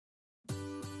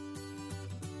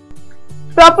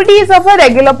Properties of a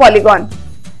regular polygon.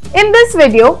 In this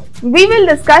video, we will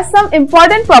discuss some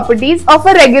important properties of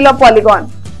a regular polygon.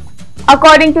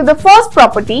 According to the first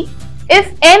property,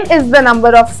 if n is the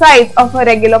number of sides of a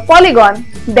regular polygon,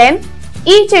 then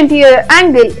each interior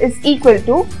angle is equal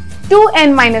to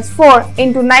 2n minus 4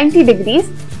 into 90 degrees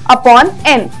upon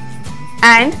n,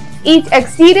 and each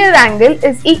exterior angle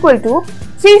is equal to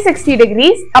 360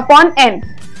 degrees upon n.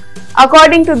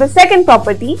 According to the second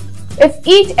property, if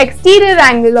each exterior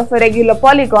angle of a regular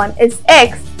polygon is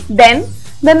x, then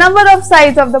the number of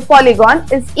sides of the polygon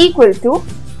is equal to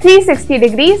 360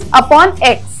 degrees upon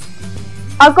x.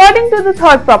 According to the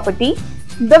third property,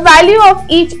 the value of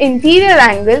each interior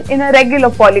angle in a regular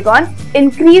polygon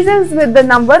increases with the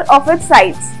number of its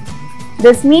sides.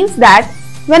 This means that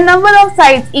when number of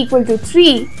sides equal to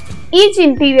 3, each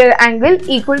interior angle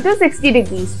equal to 60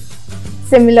 degrees.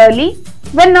 Similarly,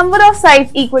 when number of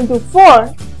sides equal to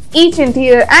 4, each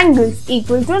interior angle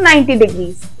equal to 90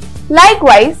 degrees.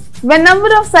 Likewise, when number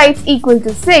of sides equal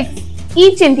to 6,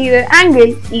 each interior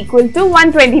angle equal to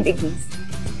 120 degrees.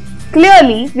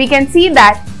 Clearly, we can see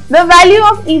that the value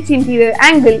of each interior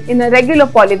angle in a regular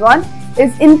polygon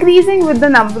is increasing with the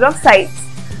number of sides.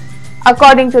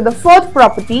 According to the fourth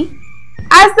property,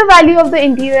 as the value of the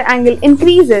interior angle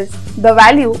increases, the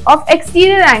value of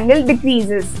exterior angle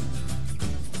decreases.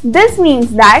 This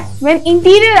means that when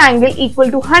interior angle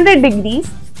equal to 100 degrees,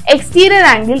 exterior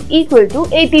angle equal to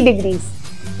 80 degrees.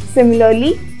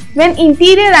 Similarly, when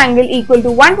interior angle equal to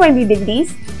 120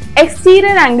 degrees,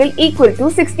 exterior angle equal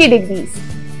to 60 degrees.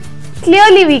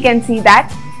 Clearly, we can see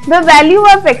that the value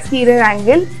of exterior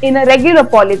angle in a regular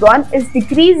polygon is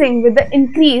decreasing with the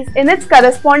increase in its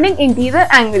corresponding interior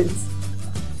angles.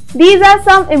 These are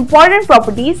some important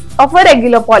properties of a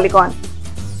regular polygon.